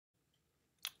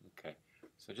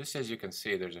So just as you can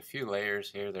see, there's a few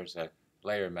layers here. There's a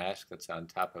layer mask that's on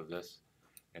top of this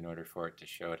in order for it to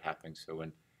show it happening. So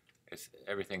when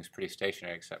everything's pretty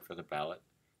stationary except for the ballot,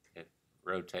 it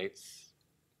rotates,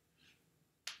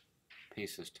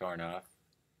 piece is torn off,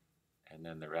 and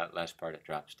then the last part it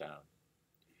drops down.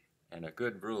 And a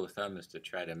good rule of thumb is to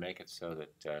try to make it so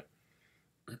that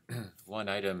one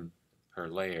item per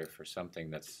layer for something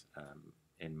that's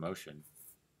in motion.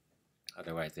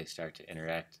 Otherwise they start to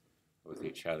interact with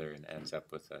each other and ends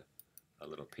up with a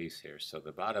little piece here. So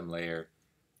the bottom layer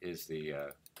is the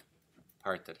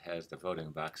part that has the voting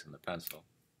box and the pencil.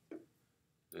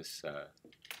 This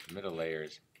middle layer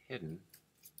is hidden.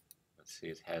 Let's see,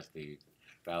 it has the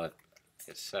ballot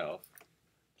itself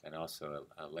and also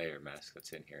a layer mask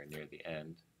that's in here near the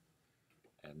end.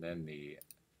 And then let's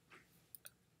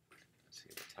see,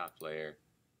 the top layer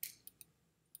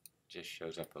just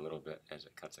shows up a little bit as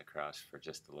it cuts across for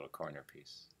just the little corner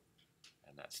piece.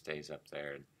 And that stays up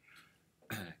there and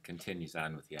continues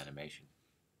on with the animation.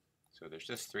 So there's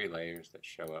just 3 layers that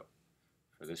show up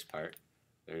for this part.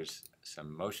 There's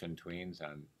some motion tweens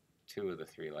on 2 of the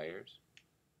 3 layers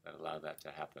that allow that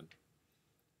to happen.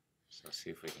 So let's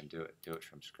see if we can do it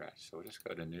from scratch. So we'll just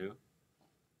go to New,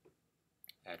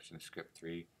 Action Script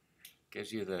 3.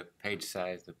 Gives you the page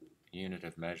size, the unit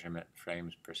of measurement,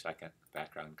 frames per second,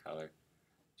 background color.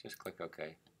 Just click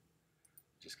OK.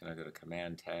 Just going to go to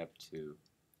Command Tab to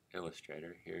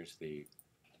Illustrator. Here's the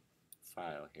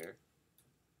file here.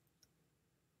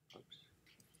 Oops.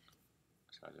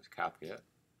 So I'll just copy it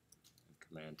and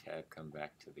Command Tab, come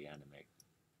back to the Animate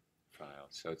file.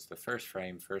 So it's the first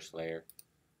frame, first layer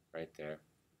right there.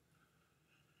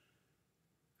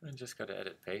 And just go to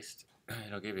Edit Paste.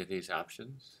 It'll give you these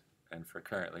options. And for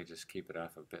currently, just keep it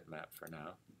off of bitmap for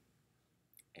now.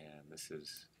 And this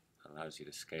allows you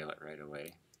to scale it right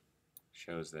away.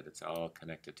 Shows that it's all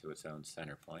connected to its own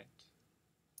center point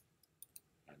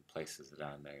and places it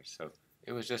on there. So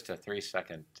it was just a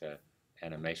 3-second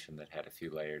animation that had a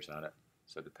few layers on it.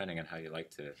 So depending on how you like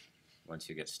to, once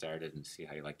you get started and see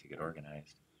how you like to get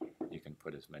organized, you can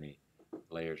put as many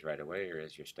layers right away or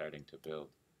as you're starting to build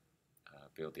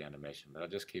the animation. But I'll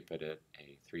just keep it at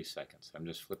a 3 seconds. I'm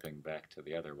just flipping back to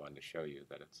the other one to show you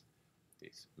that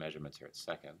these measurements are at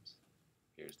seconds.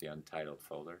 Here's the untitled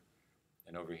folder.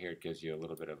 And over here it gives you a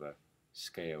little bit of a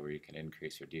scale where you can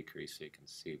increase or decrease so you can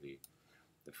see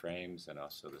the frames and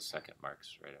also the second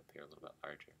marks right up here a little bit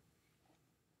larger.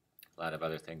 A lot of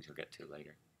other things you'll get to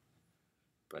later.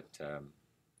 But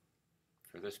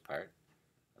for this part,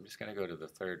 I'm just going to go to the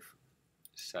 3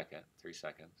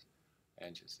 seconds,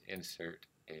 and just insert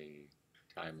a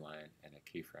timeline and a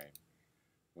keyframe.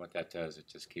 What that does, it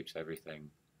just keeps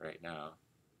everything right now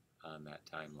on that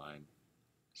timeline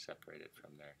separated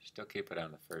from there. Still keep it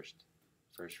on the first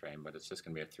frame, but it's just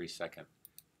going to be a 3-second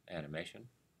animation.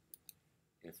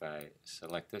 If I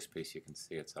select this piece, you can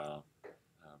see it's all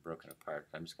broken apart.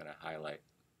 I'm just going to highlight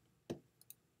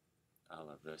all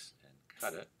of this and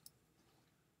cut it,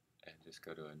 and just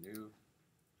go to a new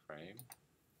frame,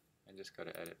 and just go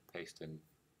to Edit, Paste in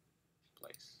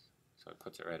Place. So it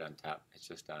puts it right on top. It's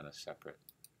just on a separate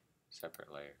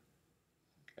layer.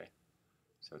 Okay,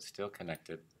 so it's still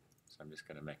connected. So I'm just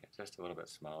going to make it just a little bit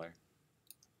smaller.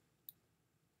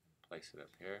 Place it up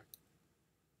here,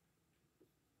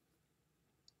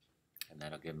 and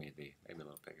that'll give me maybe a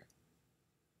little bigger,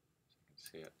 so you can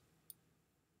see it.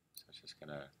 So it's just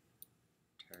going to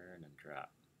turn and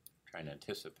drop, trying to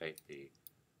anticipate the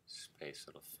space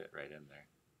that'll fit right in there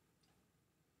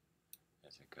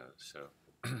as it goes. So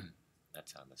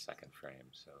that's on the second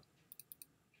frame, so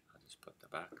I'll just put the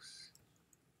box,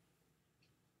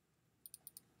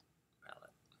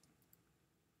 ballot,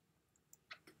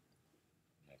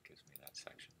 and that gives me that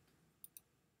section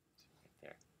right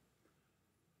there.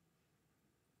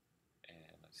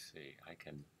 And let's see, I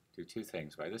can do 2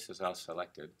 things. While this is all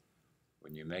selected,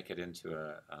 when you make it into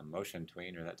a motion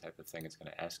tween or that type of thing, it's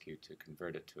going to ask you to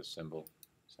convert it to a symbol.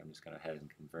 So I'm just going to go ahead and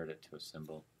convert it to a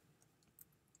symbol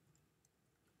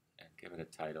and give it a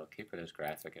title. Keep it as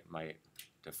graphic. It might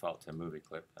default to movie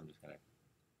clip. I'm just going to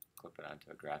clip it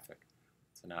onto a graphic.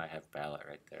 So now I have ballot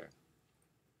right there,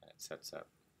 and it sets up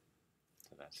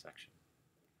to that section.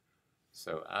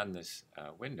 So on this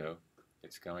window,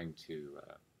 it's going to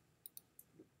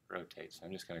rotate. So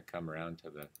I'm just going to come around to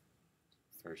the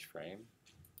first frame,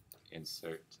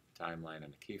 insert timeline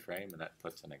and a keyframe, and that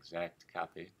puts an exact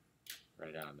copy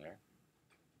right on there.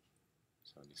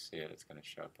 So when you see it, it's going to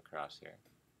show up across here.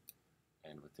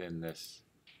 And within this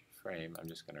frame, I'm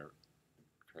just going to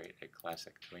create a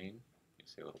classic tween. You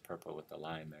see a little purple with the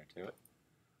line there to it.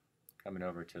 Coming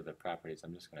over to the properties,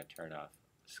 I'm just going to turn off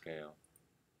the scale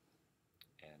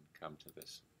and come to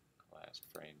this last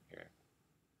frame here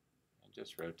and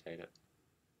just rotate it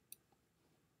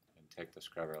and take the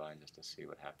scrubber line just to see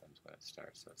what happens when it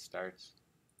starts. So it starts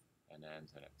and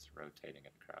ends and it's rotating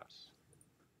it across.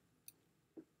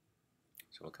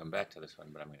 So we'll come back to this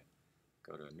one, but I'm going to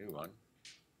go to a new one and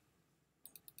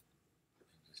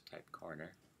just type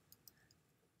corner.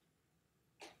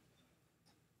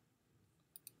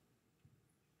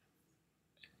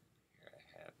 And here I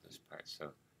have this part.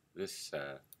 So this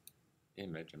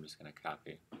image I'm just going to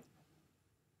copy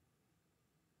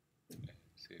and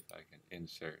see if I can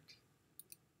insert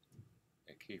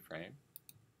a keyframe,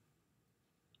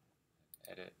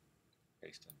 edit,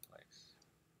 paste in place.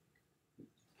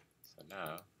 So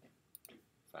now,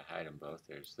 if I hide them both,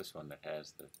 there's this one that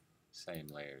has the same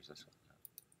layer as this one.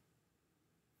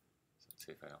 So let's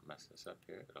see if I don't mess this up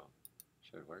here. It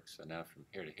should work. So now from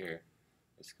here to here,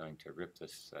 it's going to rip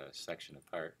this section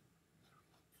apart.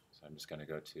 So I'm just going to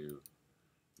go to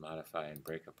modify and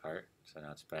break apart. So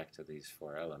now it's back to these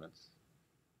 4 elements.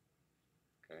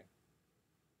 Okay.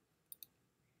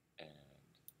 And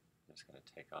I'm just going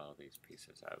to take all these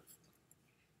pieces out.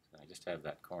 So I just have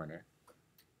that corner.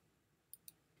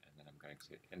 And then I'm going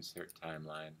to insert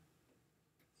timeline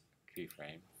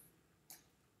keyframe.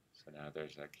 So now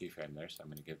there's a keyframe there. So I'm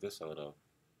going to give this a little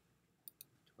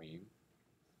tween.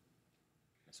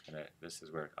 This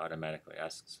is where it automatically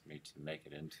asks me to make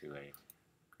it into a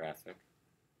graphic.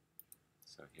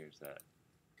 So here's that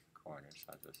corner,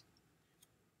 so I'll just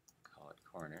call it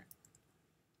corner.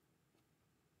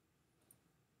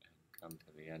 And come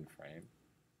to the end frame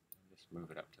and just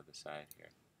move it up to the side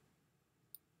here.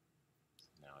 So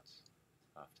now it's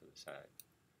off to the side.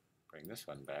 Bring this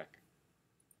one back,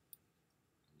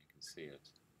 and you can see it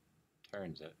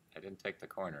turns it. I didn't take the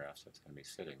corner off, so it's going to be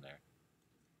sitting there.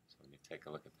 So when you take a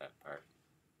look at that part,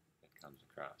 it comes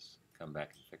across. Come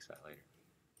back and fix that later.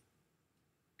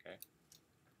 Okay?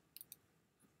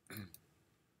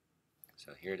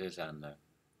 So here it is on the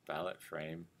ballot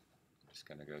frame. I'm just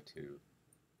going to go to,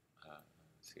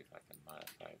 see if I can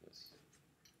modify this.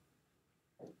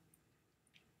 I'm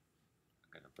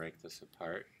going to break this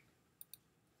apart.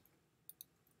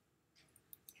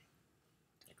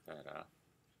 Take that off.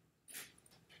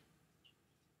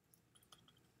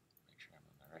 Make sure I'm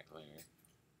on the right layer.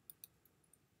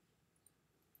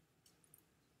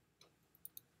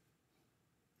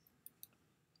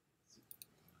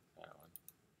 That one.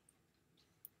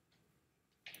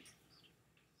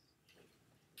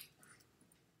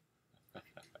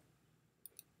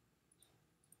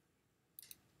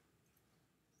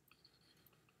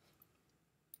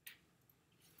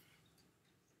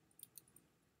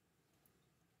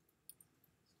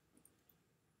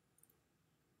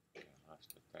 Okay,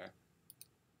 lost it there.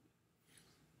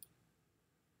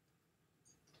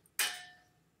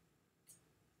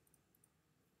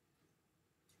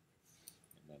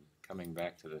 And then coming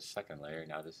back to the second layer,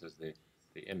 now this is the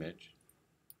image.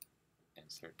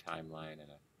 Insert timeline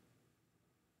and a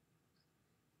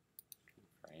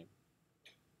keyframe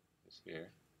is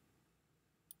here.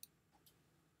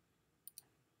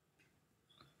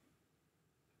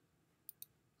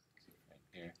 Keyframe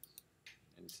here.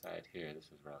 Inside here, this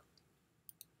is where I'll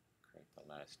create the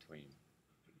last tween.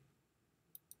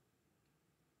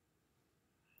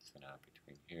 So now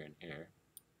between here and here,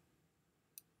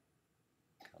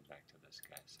 come back to this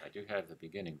guy. So I do have the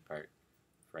beginning part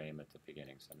frame at the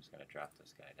beginning, so I'm just going to drop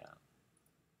this guy down.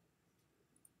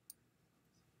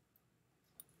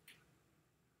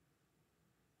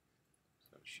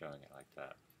 So it's showing it like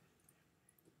that.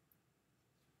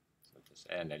 So at this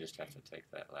end, I just have to take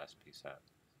that last piece out.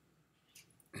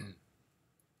 And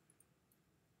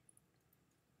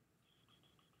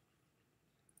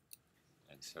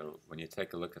so when you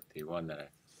take a look at the one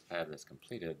that I have that's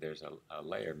completed, there's a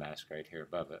layer mask right here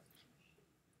above it.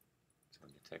 So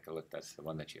when you take a look, that's the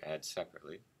one that you add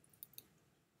separately.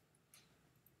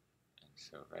 And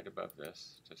so right above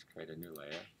this, just create a new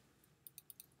layer.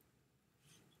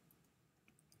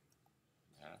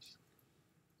 Mask.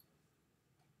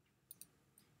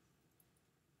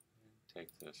 And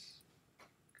take this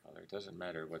color. It doesn't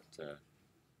matter what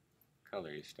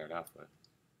color you start off with.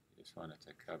 You just want it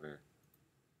to cover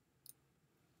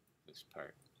this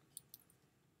part.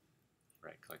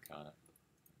 Right click on it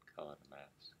and color the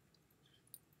mask.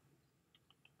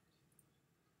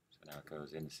 So now it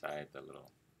goes inside the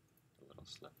little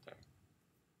slip there.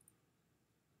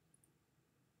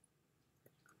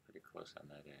 Pretty close on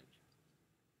that edge.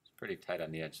 It's pretty tight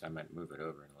on the edge, so I might move it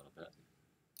over in a little bit.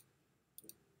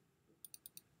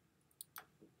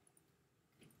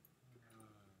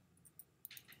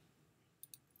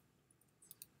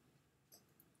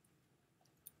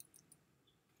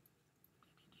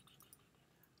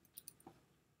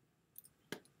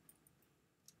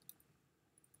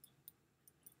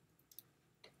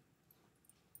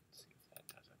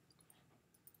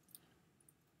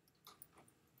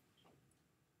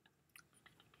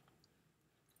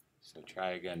 So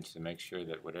try again to make sure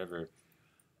that whatever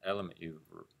element you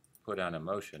put on a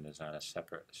motion is on a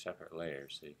separate layer,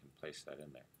 so you can place that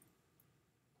in there.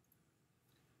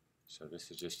 So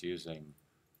this is just using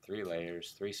 3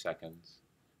 layers, 3 seconds,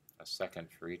 a second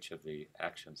for each of the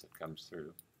actions that comes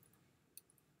through,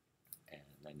 and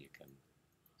then you can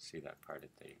see that part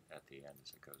at the end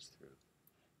as it goes through.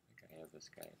 I think I have this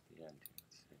guy at the end here.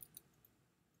 Let's see.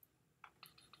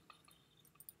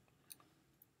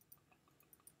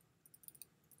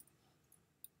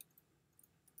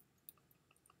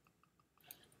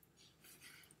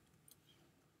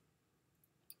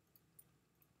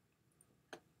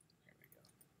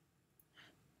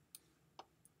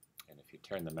 And if you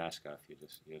turn the mask off, you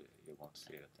won't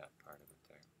see it at that part of it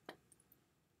there.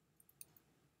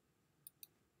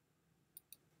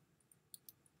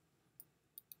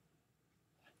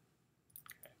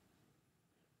 Okay.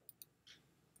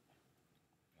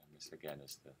 And this again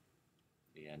is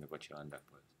the end of what you'll end up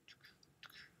with.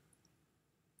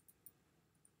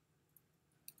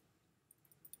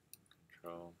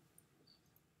 Control.